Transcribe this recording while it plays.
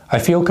I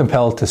feel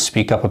compelled to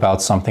speak up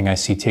about something I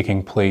see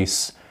taking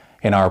place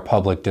in our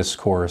public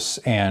discourse.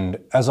 And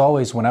as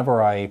always,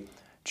 whenever I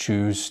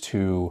choose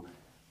to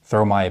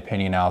throw my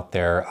opinion out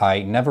there,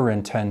 I never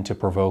intend to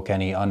provoke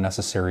any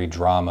unnecessary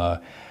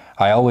drama.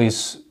 I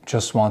always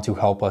just want to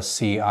help us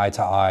see eye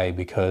to eye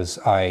because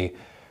I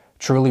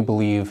truly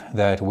believe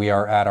that we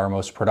are at our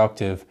most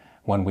productive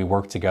when we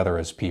work together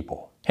as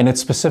people. And it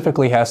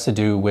specifically has to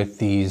do with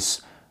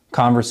these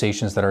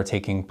conversations that are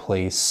taking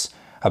place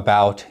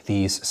about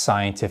these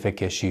scientific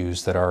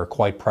issues that are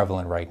quite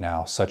prevalent right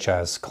now, such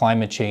as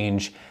climate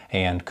change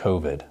and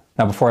COVID.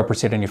 Now, before I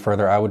proceed any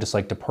further, I would just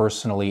like to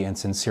personally and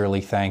sincerely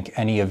thank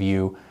any of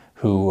you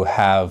who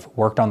have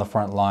worked on the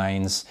front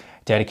lines,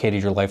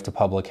 dedicated your life to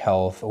public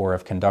health, or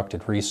have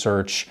conducted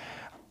research.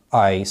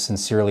 I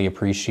sincerely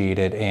appreciate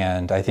it,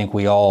 and I think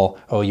we all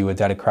owe you a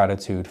debt of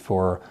gratitude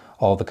for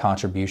all the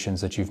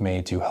contributions that you've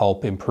made to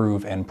help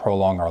improve and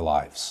prolong our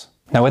lives.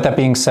 Now, with that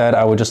being said,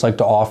 I would just like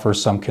to offer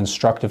some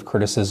constructive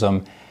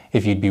criticism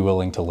if you'd be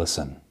willing to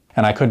listen.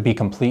 And I could be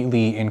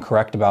completely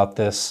incorrect about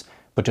this,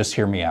 but just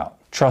hear me out.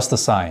 Trust the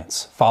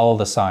science. Follow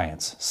the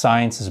science.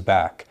 Science is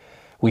back.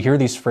 We hear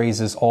these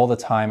phrases all the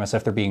time as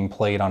if they're being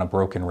played on a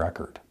broken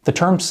record. The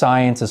term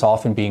science is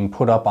often being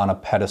put up on a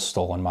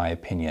pedestal, in my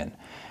opinion,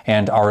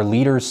 and our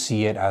leaders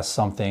see it as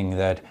something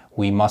that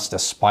we must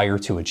aspire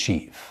to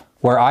achieve.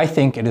 Where I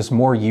think it is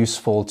more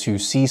useful to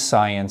see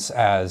science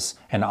as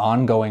an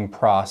ongoing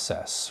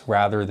process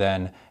rather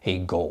than a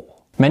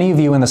goal. Many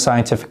of you in the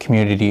scientific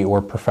community or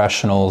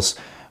professionals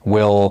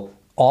will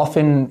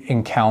often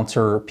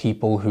encounter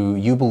people who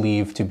you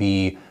believe to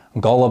be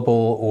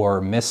gullible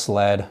or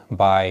misled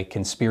by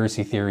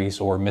conspiracy theories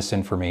or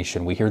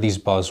misinformation. We hear these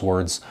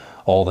buzzwords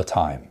all the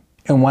time.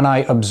 And when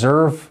I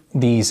observe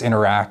these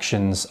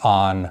interactions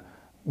on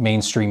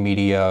mainstream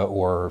media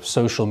or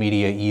social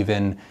media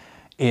even,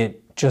 it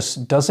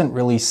just doesn't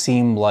really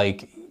seem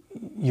like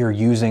you're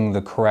using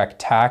the correct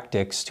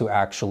tactics to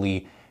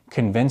actually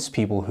convince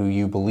people who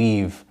you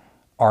believe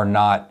are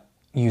not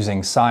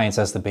using science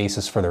as the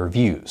basis for their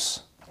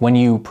views. When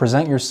you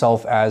present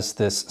yourself as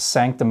this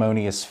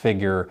sanctimonious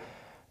figure,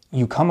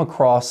 you come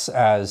across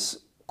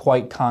as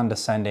quite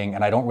condescending,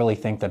 and I don't really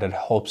think that it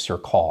helps your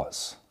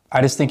cause.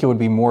 I just think it would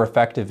be more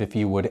effective if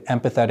you would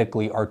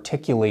empathetically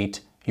articulate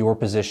your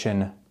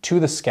position to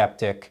the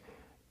skeptic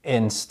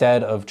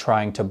instead of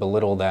trying to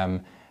belittle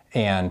them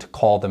and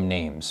call them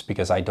names,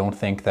 because I don't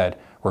think that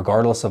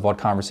regardless of what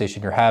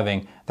conversation you're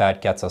having,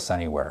 that gets us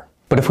anywhere.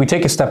 But if we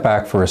take a step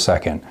back for a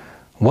second,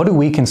 what do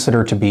we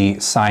consider to be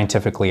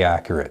scientifically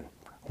accurate?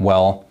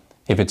 Well,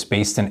 if it's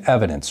based in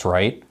evidence,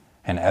 right?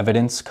 And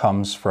evidence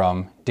comes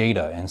from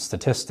data and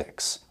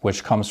statistics,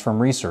 which comes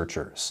from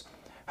researchers.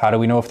 How do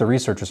we know if the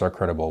researchers are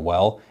credible?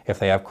 Well, if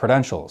they have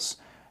credentials.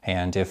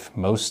 And if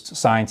most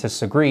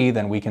scientists agree,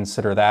 then we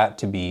consider that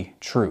to be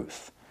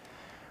truth.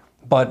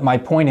 But my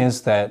point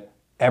is that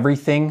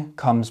everything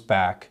comes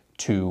back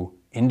to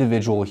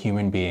individual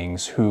human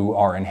beings who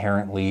are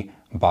inherently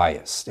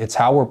biased. It's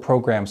how we're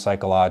programmed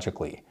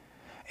psychologically.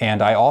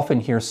 And I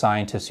often hear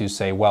scientists who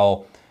say,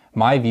 well,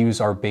 my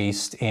views are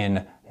based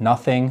in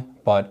nothing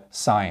but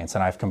science,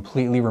 and I've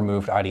completely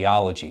removed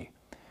ideology.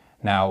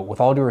 Now,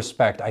 with all due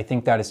respect, I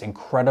think that is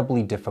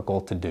incredibly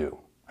difficult to do.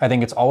 I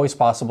think it's always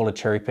possible to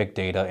cherry pick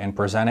data and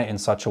present it in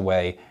such a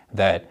way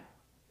that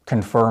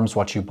confirms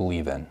what you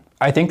believe in.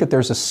 I think that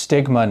there's a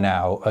stigma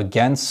now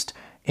against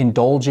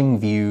indulging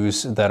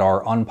views that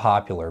are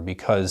unpopular,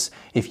 because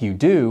if you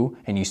do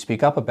and you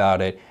speak up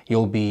about it,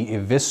 you'll be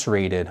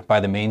eviscerated by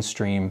the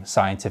mainstream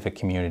scientific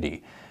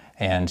community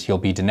and you'll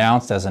be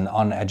denounced as an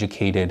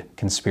uneducated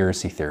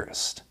conspiracy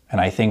theorist. And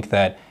I think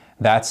that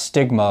that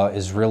stigma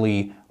is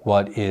really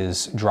what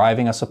is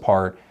driving us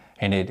apart,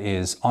 and it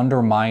is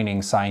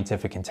undermining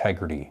scientific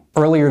integrity.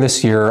 Earlier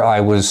this year, I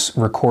was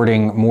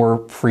recording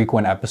more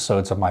frequent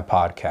episodes of my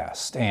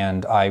podcast,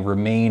 and I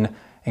remain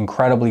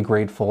incredibly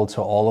grateful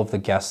to all of the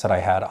guests that I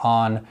had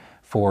on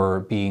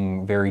for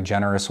being very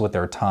generous with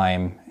their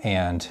time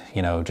and,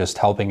 just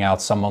helping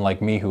out someone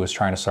like me who was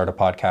trying to start a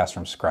podcast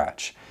from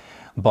scratch.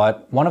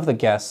 But one of the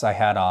guests I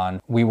had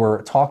on, we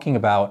were talking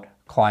about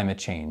climate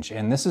change,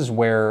 and this is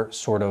where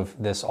sort of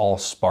this all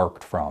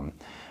sparked from.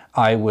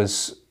 I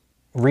was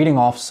reading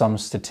off some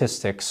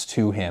statistics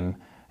to him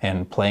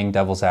and playing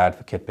devil's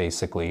advocate,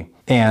 basically.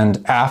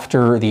 And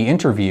after the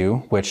interview,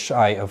 which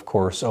I, of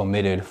course,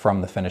 omitted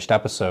from the finished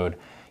episode,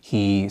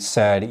 he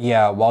said,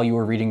 yeah, while you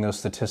were reading those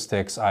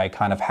statistics, I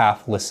kind of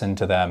half listened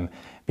to them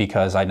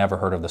because I never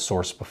heard of the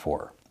source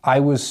before. I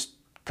was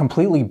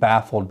completely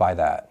baffled by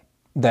that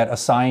a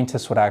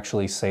scientist would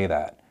actually say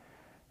that.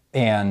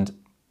 And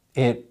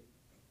it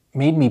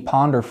made me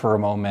ponder for a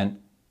moment,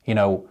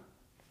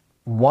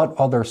 what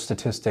other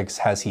statistics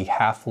has he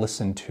half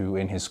listened to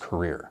in his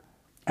career?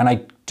 And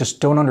I just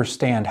don't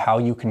understand how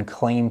you can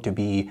claim to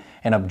be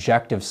an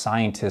objective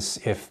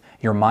scientist if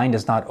your mind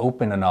is not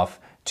open enough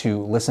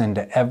to listen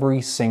to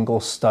every single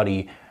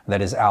study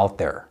that is out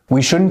there.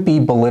 We shouldn't be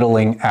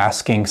belittling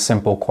asking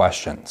simple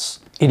questions.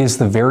 It is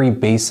the very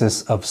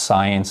basis of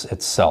science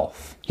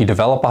itself. You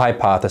develop a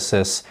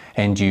hypothesis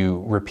and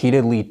you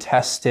repeatedly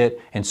test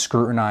it and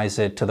scrutinize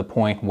it to the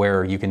point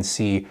where you can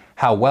see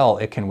how well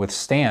it can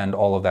withstand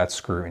all of that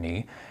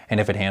scrutiny. And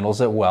if it handles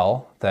it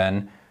well,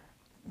 then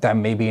that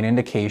may be an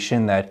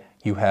indication that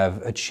you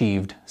have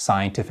achieved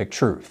scientific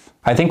truth.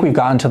 I think we've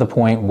gotten to the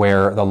point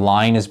where the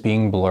line is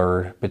being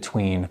blurred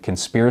between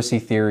conspiracy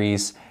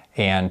theories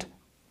and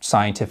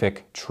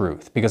scientific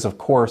truth. Because of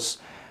course,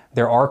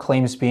 there are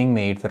claims being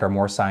made that are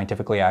more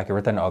scientifically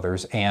accurate than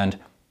others, and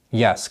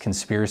yes,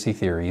 conspiracy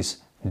theories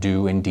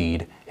do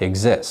indeed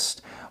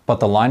exist. But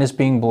the line is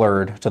being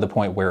blurred to the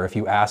point where if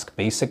you ask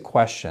basic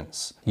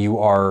questions, you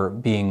are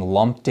being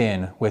lumped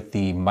in with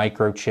the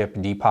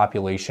microchip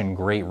depopulation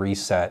Great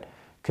Reset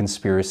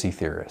conspiracy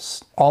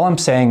theorists. All I'm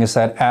saying is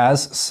that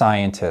as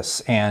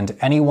scientists and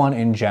anyone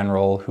in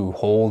general who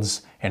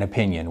holds an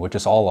opinion, which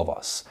is all of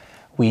us,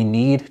 we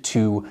need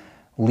to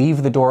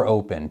leave the door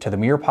open to the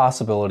mere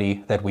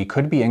possibility that we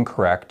could be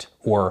incorrect,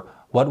 or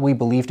what we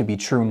believe to be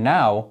true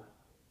now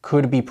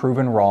could be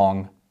proven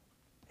wrong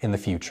in the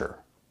future.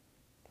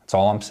 That's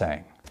all I'm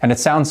saying. And it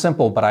sounds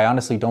simple, but I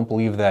honestly don't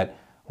believe that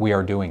we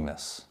are doing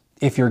this.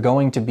 If you're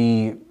going to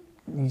be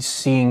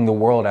seeing the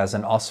world as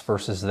an us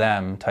versus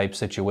them type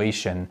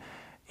situation,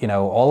 you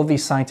know, all of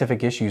these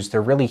scientific issues,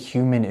 they're really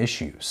human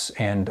issues.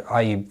 And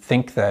I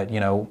think that, you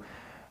know,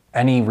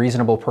 any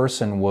reasonable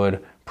person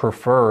would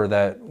prefer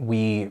that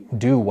we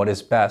do what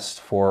is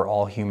best for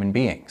all human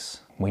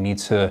beings. We need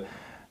to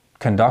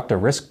conduct a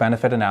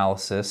risk-benefit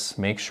analysis,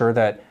 make sure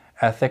that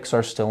ethics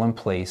are still in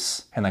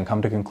place, and then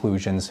come to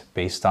conclusions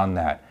based on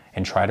that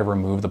and try to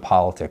remove the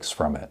politics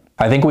from it.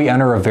 I think we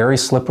enter a very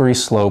slippery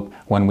slope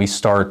when we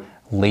start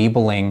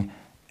labeling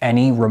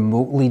any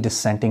remotely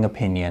dissenting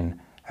opinion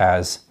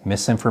as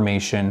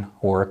misinformation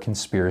or a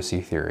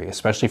conspiracy theory,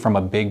 especially from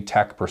a big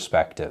tech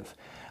perspective.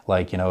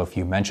 Like, you know, if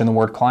you mention the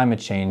word climate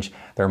change,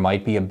 there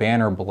might be a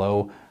banner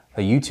below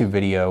a YouTube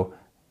video,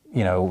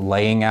 you know,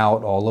 laying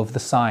out all of the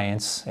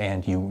science,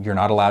 and you're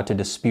not allowed to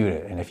dispute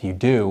it. And if you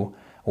do,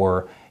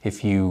 or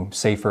if you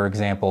say, for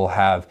example,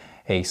 have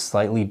a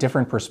slightly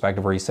different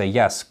perspective where you say,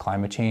 yes,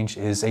 climate change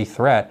is a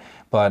threat,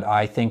 but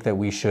I think that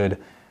we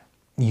should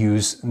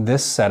use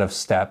this set of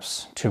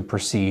steps to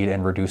proceed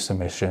and reduce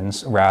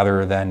emissions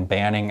rather than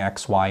banning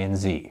X, Y, and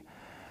Z.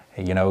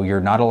 You know,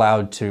 you're not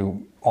allowed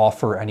to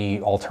offer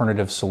any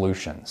alternative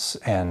solutions.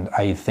 And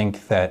I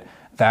think that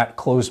that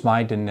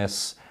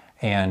closed-mindedness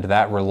and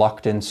that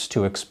reluctance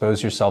to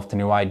expose yourself to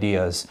new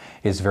ideas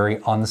is very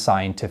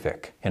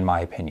unscientific, in my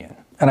opinion.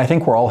 And I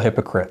think we're all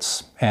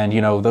hypocrites. And,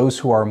 you know, those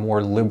who are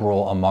more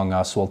liberal among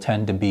us will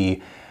tend to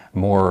be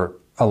more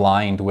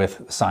aligned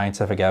with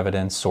scientific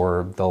evidence,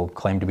 or they'll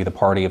claim to be the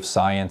party of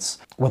science.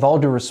 With all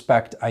due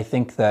respect, I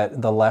think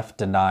that the left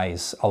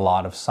denies a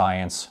lot of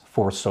science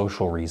for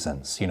social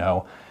reasons, you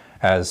know,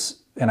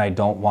 and I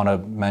don't want to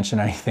mention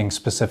anything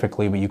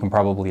specifically, but you can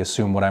probably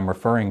assume what I'm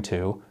referring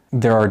to.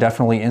 There are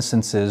definitely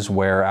instances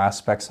where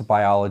aspects of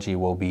biology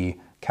will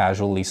be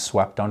casually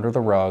swept under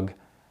the rug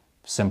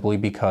simply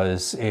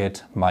because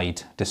it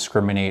might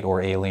discriminate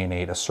or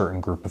alienate a certain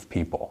group of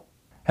people.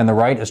 And the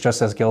right is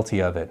just as guilty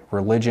of it.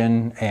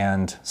 Religion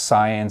and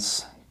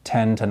science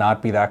tend to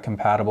not be that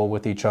compatible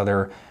with each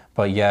other,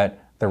 but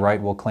yet the right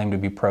will claim to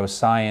be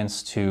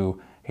pro-science to,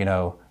 you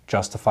know,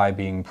 justify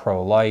being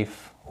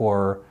pro-life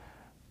or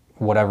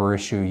whatever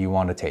issue you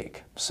want to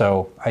take.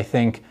 So I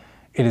think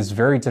it is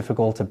very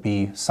difficult to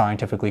be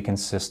scientifically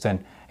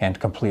consistent and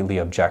completely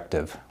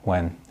objective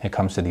when it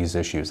comes to these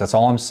issues. That's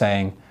all I'm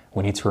saying.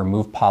 We need to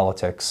remove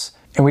politics,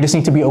 and we just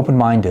need to be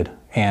open-minded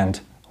and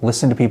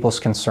listen to people's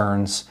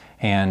concerns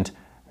and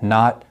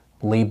not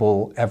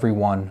label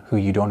everyone who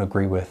you don't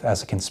agree with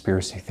as a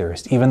conspiracy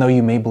theorist, even though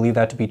you may believe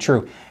that to be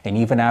true. And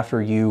even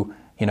after you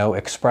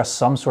express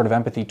some sort of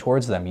empathy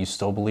towards them, you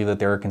still believe that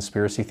they're a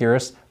conspiracy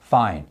theorist,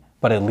 fine.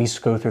 But at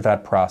least go through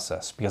that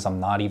process, because I'm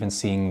not even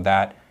seeing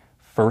that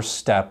first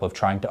step of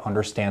trying to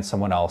understand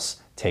someone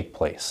else take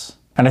place.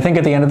 And I think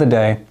at the end of the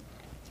day,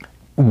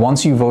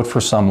 once you vote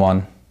for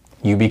someone,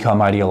 you become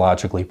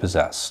ideologically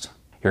possessed.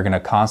 You're going to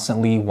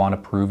constantly want to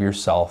prove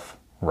yourself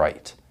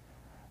right.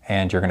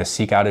 And you're going to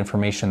seek out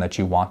information that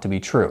you want to be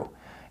true.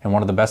 And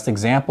one of the best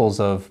examples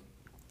of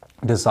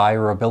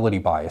desirability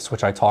bias,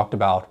 which I talked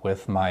about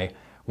with my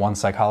one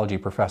psychology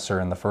professor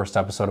in the first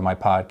episode of my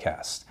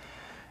podcast,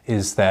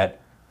 is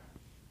that,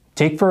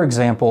 take for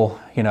example,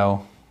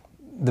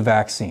 the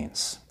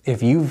vaccines.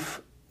 If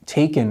you've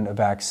taken a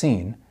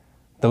vaccine,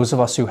 those of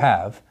us who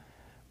have,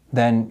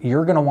 then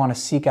you're going to want to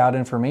seek out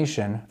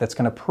information that's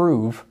going to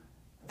prove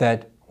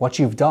that what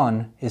you've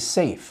done is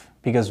safe.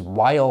 Because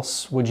why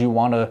else would you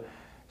want to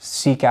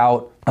seek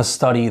out a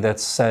study that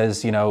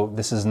says,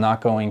 this is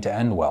not going to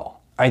end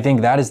well? I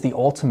think that is the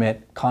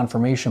ultimate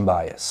confirmation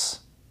bias.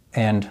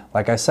 And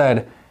like I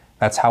said,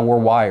 that's how we're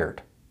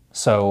wired.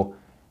 So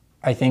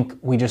I think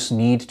we just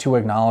need to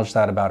acknowledge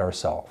that about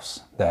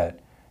ourselves, that,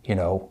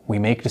 we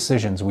make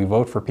decisions, we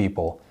vote for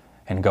people,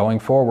 and going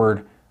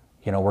forward,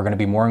 we're going to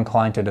be more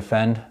inclined to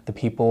defend the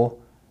people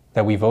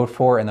that we vote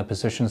for and the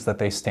positions that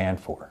they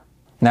stand for.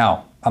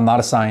 Now, I'm not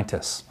a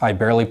scientist. I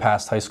barely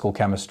passed high school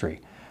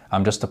chemistry.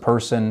 I'm just a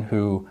person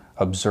who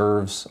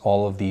observes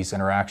all of these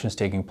interactions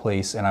taking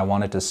place, and I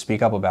wanted to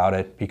speak up about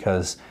it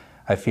because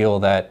I feel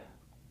that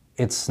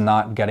it's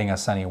not getting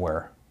us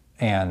anywhere.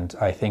 And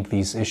I think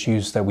these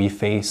issues that we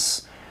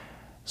face,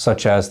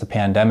 such as the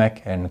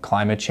pandemic and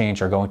climate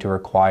change, are going to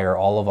require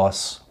all of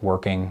us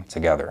working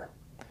together.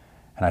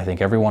 And I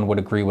think everyone would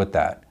agree with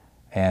that.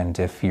 And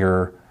if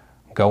you're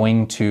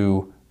going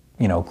to,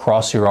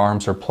 cross your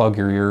arms or plug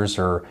your ears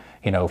or,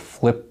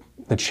 flip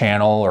the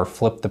channel or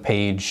flip the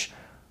page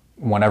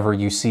whenever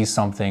you see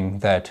something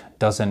that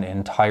doesn't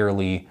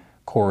entirely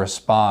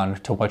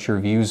correspond to what your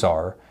views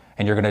are,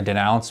 and you're going to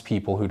denounce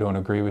people who don't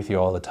agree with you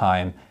all the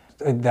time,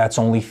 that's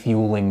only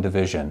fueling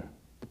division.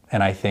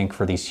 And I think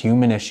for these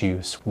human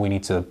issues, we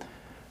need to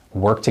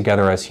work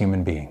together as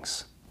human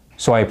beings.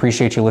 So I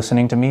appreciate you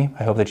listening to me.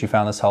 I hope that you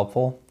found this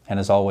helpful. And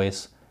as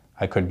always,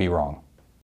 I could be wrong.